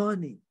their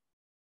journey.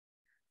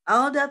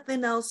 Another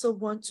thing I also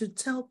want to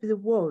tell the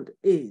world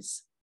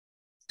is,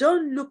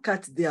 don't look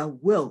at their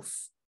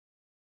wealth.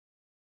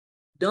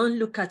 Don't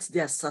look at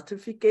their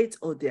certificate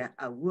or their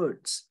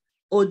awards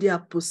or their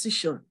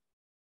position.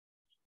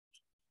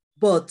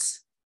 But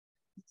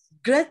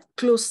get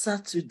closer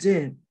to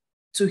them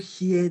to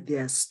hear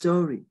their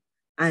story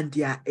and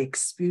their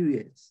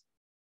experience.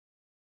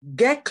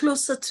 Get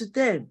closer to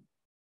them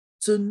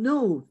to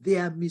know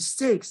their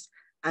mistakes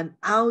and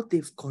how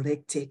they've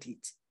corrected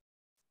it.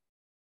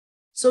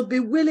 So be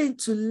willing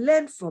to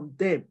learn from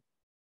them.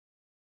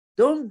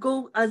 Don't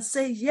go and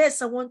say,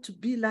 yes, I want to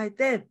be like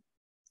them.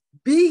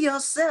 Be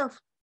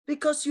yourself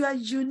because you are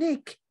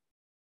unique.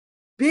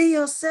 Be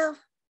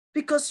yourself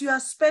because you are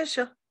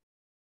special.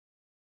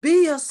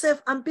 Be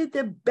yourself and be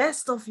the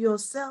best of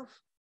yourself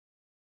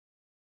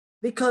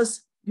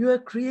because you are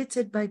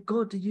created by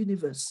God, the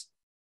universe.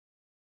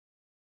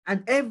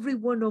 And every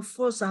one of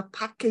us are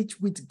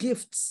packaged with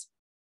gifts.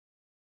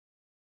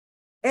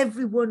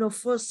 Every one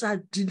of us are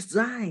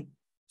designed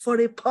for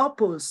a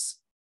purpose.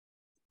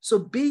 So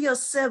be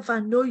yourself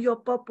and know your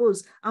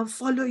purpose and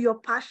follow your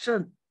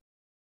passion.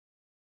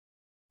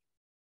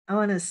 I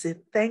want to say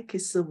thank you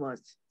so much.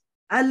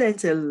 I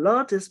learned a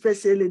lot,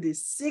 especially the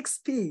 6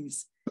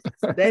 P's.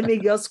 Let me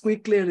just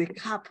quickly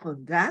recap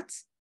on that.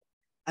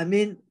 I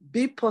mean,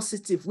 be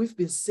positive. We've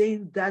been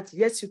saying that,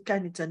 yes, you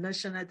can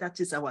international.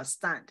 That is our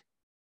stand.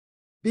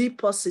 Be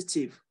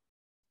positive.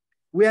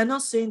 We are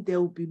not saying there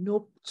will be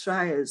no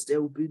trials,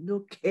 there will be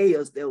no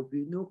chaos, there will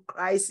be no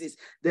crisis,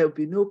 there will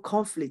be no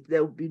conflict,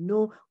 there will be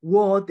no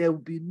war, there will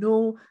be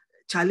no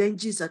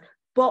challenges.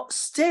 But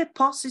stay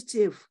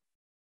positive,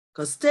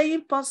 because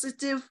staying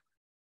positive,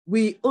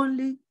 we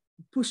only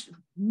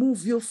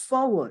move you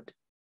forward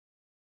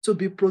to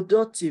be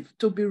productive,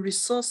 to be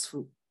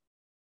resourceful,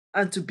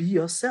 and to be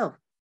yourself.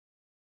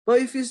 But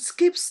if you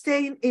keep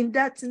staying in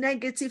that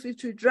negative,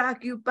 it will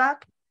drag you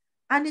back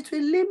and it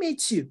will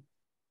limit you.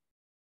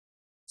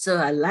 So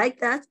I like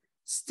that.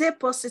 Stay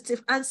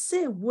positive and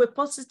say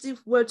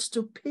positive words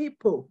to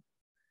people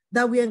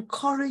that we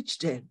encourage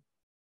them.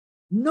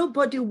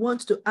 Nobody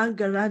wants to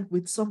hang around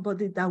with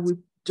somebody that will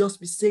just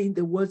be saying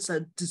the words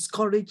and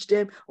discourage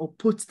them or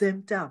put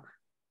them down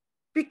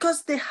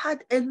because they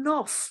had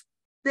enough.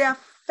 They are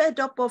fed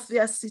up of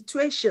their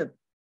situation.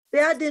 They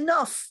had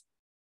enough.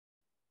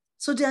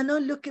 So they are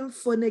not looking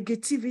for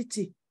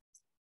negativity.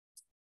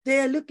 They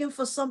are looking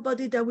for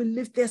somebody that will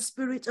lift their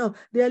spirit up.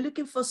 They are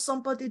looking for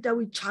somebody that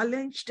will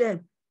challenge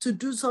them to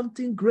do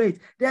something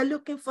great. They are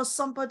looking for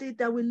somebody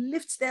that will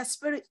lift their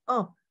spirit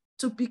up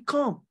to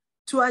become,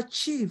 to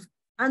achieve,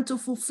 and to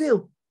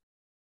fulfill.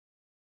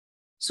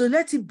 So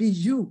let it be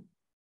you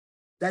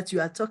that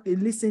you are talking,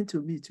 listen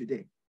to me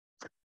today.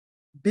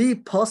 Be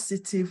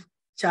positive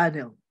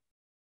channel.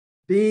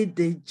 Be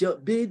the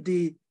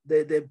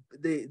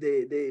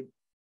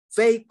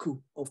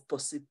vehicle of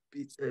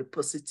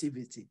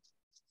positivity.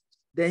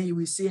 Then you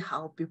will see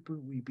how people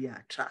will be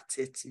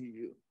attracted to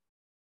you.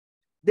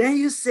 Then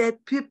you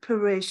said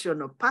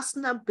preparation of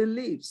personal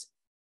beliefs.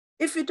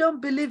 If you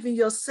don't believe in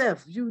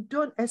yourself, you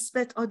don't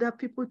expect other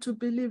people to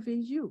believe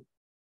in you.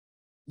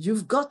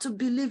 You've got to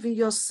believe in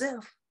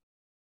yourself.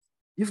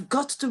 You've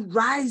got to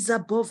rise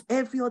above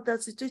every other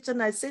situation.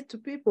 I say to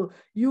people,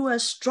 you are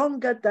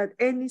stronger than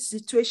any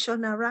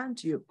situation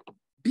around you.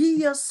 Be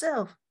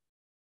yourself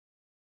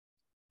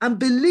and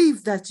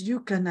believe that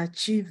you can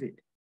achieve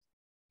it.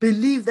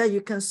 Believe that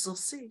you can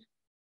succeed.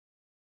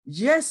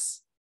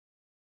 Yes,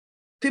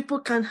 people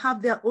can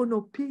have their own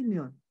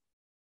opinion,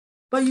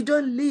 but you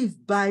don't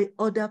live by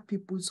other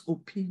people's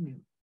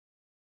opinion.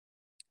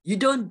 You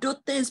don't do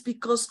things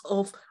because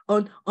of,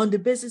 on the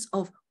basis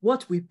of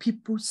what will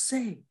people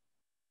say.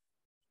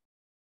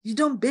 You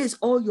don't base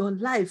all your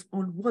life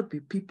on what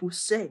will people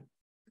say.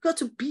 You got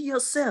to be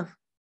yourself.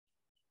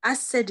 I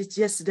said it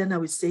yesterday and I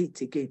will say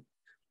it again.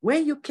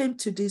 When you came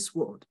to this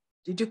world,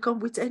 did you come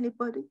with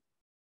anybody?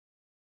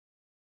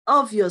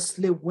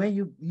 Obviously, when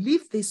you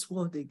leave this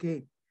world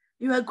again,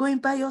 you are going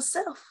by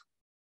yourself.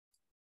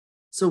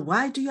 So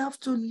why do you have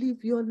to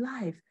live your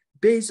life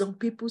based on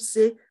people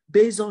say,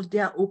 based on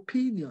their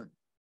opinion?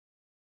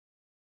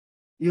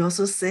 You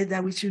also said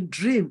that we should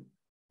dream.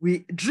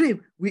 We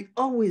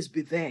always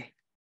be there.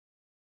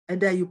 And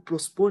that you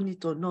postpone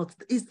it or not,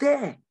 it's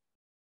there.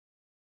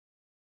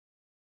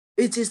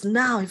 It is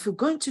now. If you're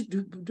going to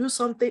do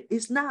something,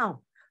 it's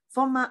now.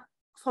 Former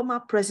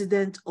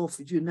president of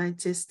the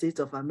United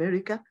States of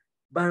America,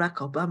 Barack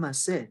Obama,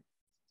 said,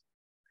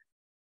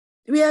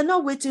 we are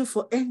not waiting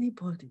for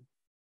anybody.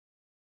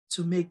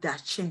 to make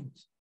that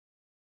change.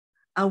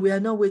 And we are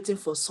not waiting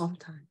for some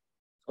time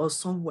or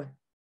somewhere.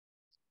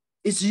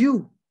 It's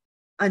you,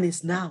 and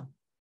it's now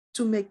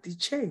to make the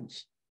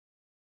change.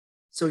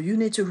 So you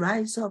need to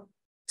rise up,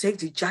 take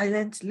the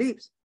giant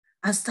leaps,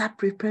 and start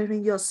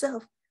preparing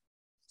yourself.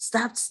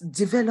 Start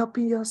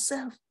developing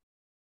yourself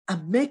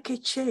and make a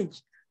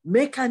change,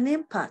 make an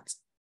impact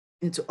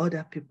into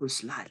other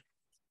people's lives.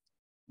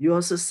 You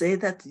also say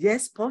that,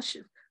 yes,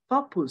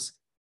 purpose.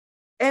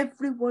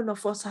 Every one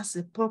of us has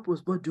a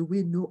purpose, but do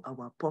we know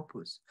our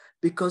purpose?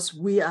 Because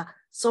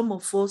some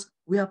of us,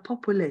 we are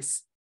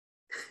purposeless.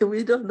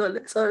 We don't know,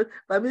 sorry,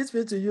 permit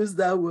me to use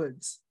that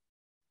word.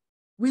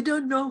 We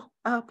don't know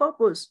our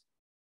purpose.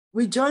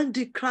 We join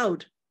the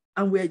crowd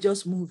and we're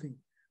just moving.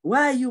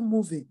 Why are you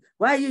moving?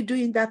 Why are you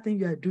doing that thing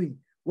you are doing?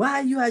 Why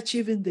are you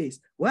achieving this?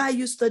 Why are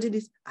you studying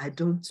this? I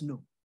don't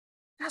know.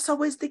 That's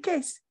always the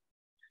case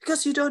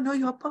because you don't know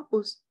your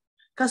purpose.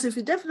 Because if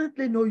you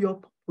definitely know your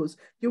purpose,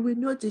 you will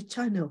know the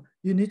channel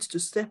you need to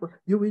step on.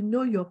 You will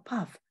know your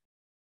path.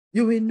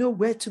 You will know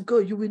where to go.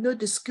 You will know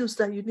the skills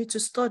that you need to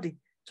study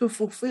to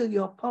fulfill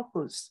your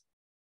purpose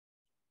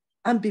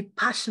and be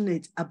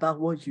passionate about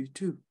what you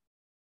do.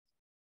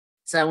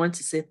 So I want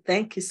to say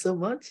thank you so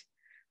much.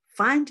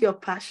 Find your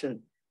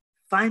passion,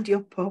 find your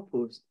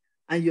purpose,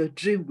 and your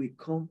dream will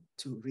come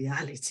to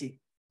reality.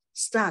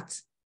 Start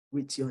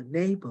with your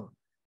neighbor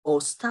or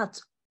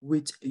start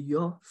with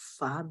your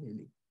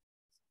family.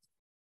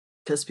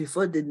 Because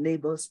before the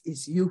neighbors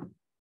is you.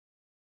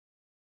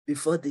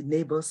 Before the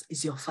neighbors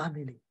is your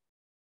family.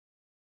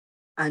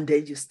 And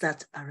then you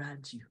start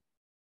around you.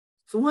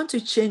 If you want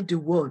to change the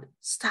world,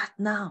 start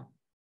now.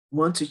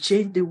 Want to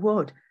change the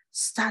world,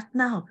 start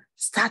now.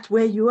 Start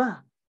where you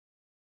are.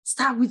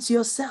 Start with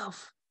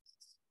yourself.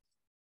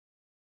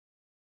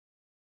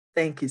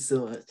 Thank you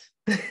so much.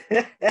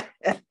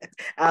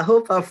 I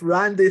hope I've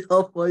rounded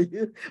up for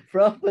you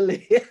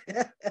properly.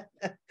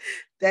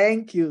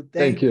 Thank you.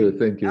 Thank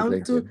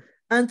you.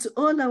 And to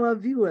all our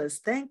viewers,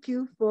 thank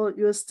you for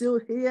you're still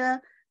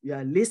here. You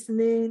are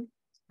listening.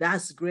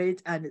 That's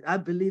great. And I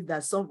believe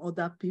that some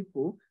other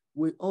people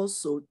will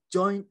also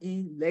join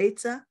in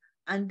later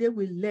and they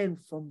will learn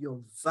from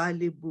your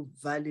valuable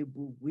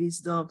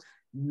wisdom,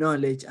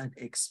 knowledge, and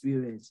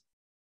experience.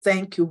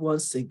 Thank you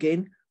once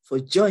again for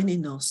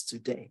joining us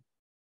today.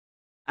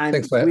 And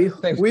thanks for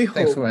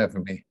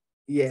having me.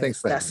 Yes,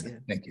 Thanks for having me.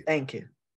 Thank you. Thank you.